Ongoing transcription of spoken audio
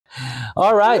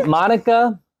All right,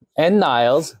 Monica and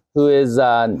Nyles, who is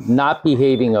not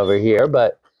behaving over here,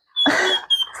 but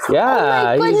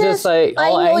yeah, Oh my he's goodness. just like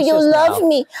all I know you anxious love now.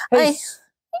 me. Hey,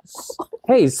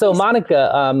 hey, so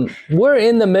Monica, we're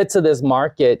in the midst of this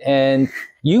market, and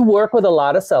you work with a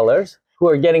lot of sellers who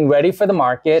are getting ready for the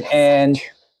market. And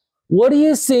what are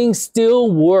you seeing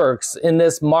still works in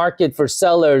this market for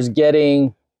sellers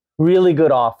getting really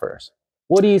good offers?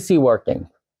 What do you see working?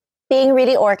 Being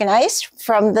really organized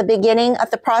from the beginning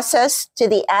of the process to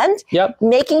the end. Yep.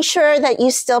 Making sure that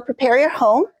you still prepare your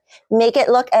home, make it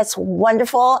look as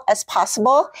wonderful as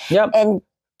possible. Yep. And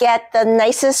get the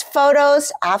nicest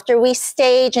photos after we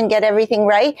stage and get everything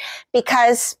right.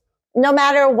 Because no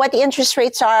matter what the interest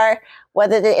rates are,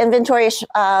 whether the inventory is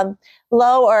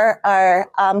low or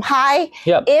high,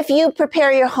 Yep. if you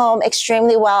prepare your home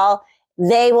extremely well,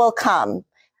 they will come.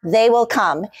 They will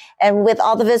come. And with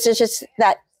all the visitors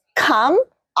that come,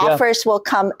 offers will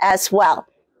come as well.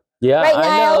 Yeah, right,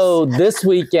 I know this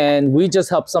weekend we just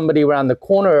helped somebody around the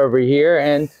corner over here,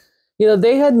 and you know,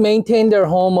 they had maintained their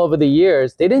home over the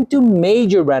years. They didn't do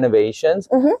major renovations,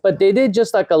 but they did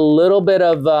just like a little bit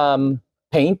of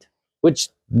paint, which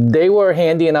they were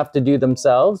handy enough to do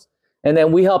themselves. And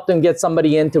then we helped them get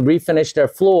somebody in to refinish their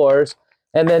floors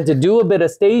and then to do a bit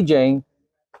of staging.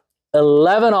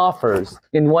 11 offers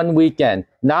in one weekend.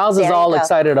 Nyles is all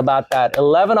excited about that.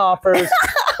 11 offers.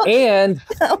 And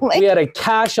we had a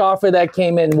cash offer that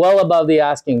came in well above the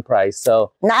asking price.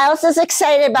 So Nyles is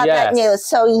excited about that news.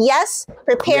 So yes,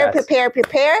 prepare.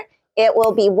 It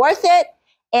will be worth it.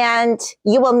 And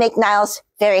you will make Nyles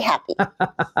very happy.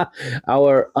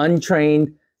 Our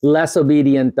untrained, less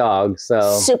obedient dog.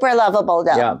 So super lovable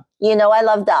dog. Yeah. You know I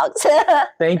love dogs.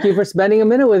 Thank you for spending a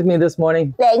minute with me this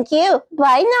morning. Thank you.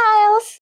 Bye, Nyles.